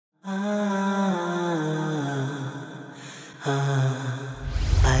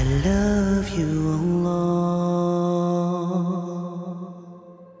I love you, Allah.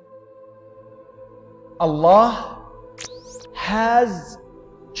 Allah has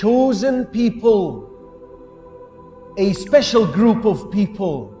chosen people, a special group of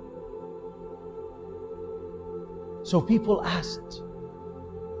people. So people asked,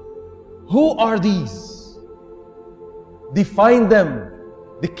 who are these? Define them.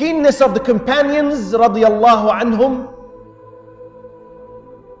 The keenness of the companions radiyallahu anhum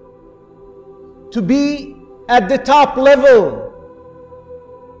to be at the top level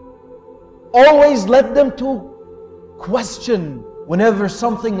always led them to question whenever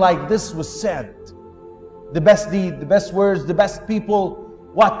something like this was said. The best deed, the best words, the best people,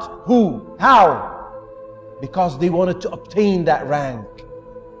 what, who, how? Because they wanted to obtain that rank,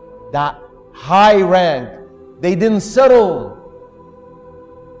 that high rank. They didn't settle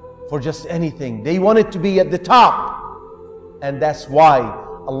for just anything. They wanted to be at the top. And that's why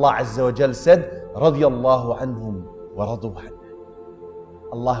Allah Azza wa Jal said, رَضِيَ اللَّهُ عَنْهُمْ وَرَضُوا عَنْهُ.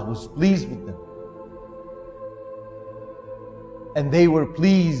 Allah was pleased with them. And they were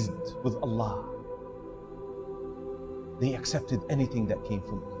pleased with Allah. They accepted anything that came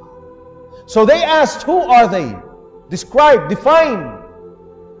from Allah. So they asked, who are they? Describe, define.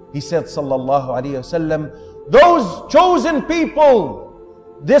 He said, sallallahu alayhi wasallam, those chosen people,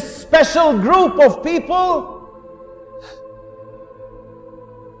 this special group of people,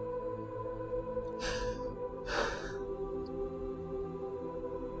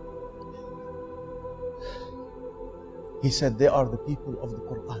 he said, they are the people of the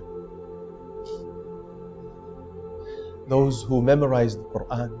Quran. Those who memorize the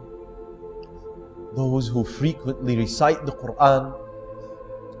Quran, those who frequently recite the Quran,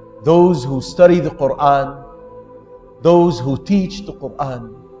 those who study the Quran, those who teach the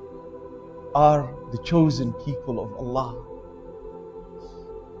Quran are the chosen people of Allah.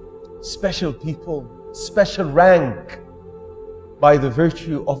 Special people, special rank by the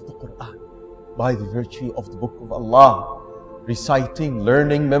virtue of the Quran, by the virtue of the Book of Allah, reciting,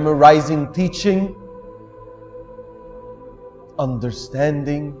 learning, memorizing, teaching,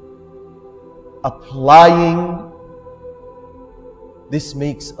 understanding, applying. This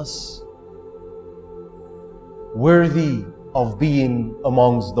makes us worthy of being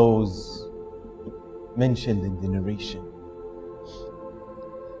amongst those mentioned in the narration.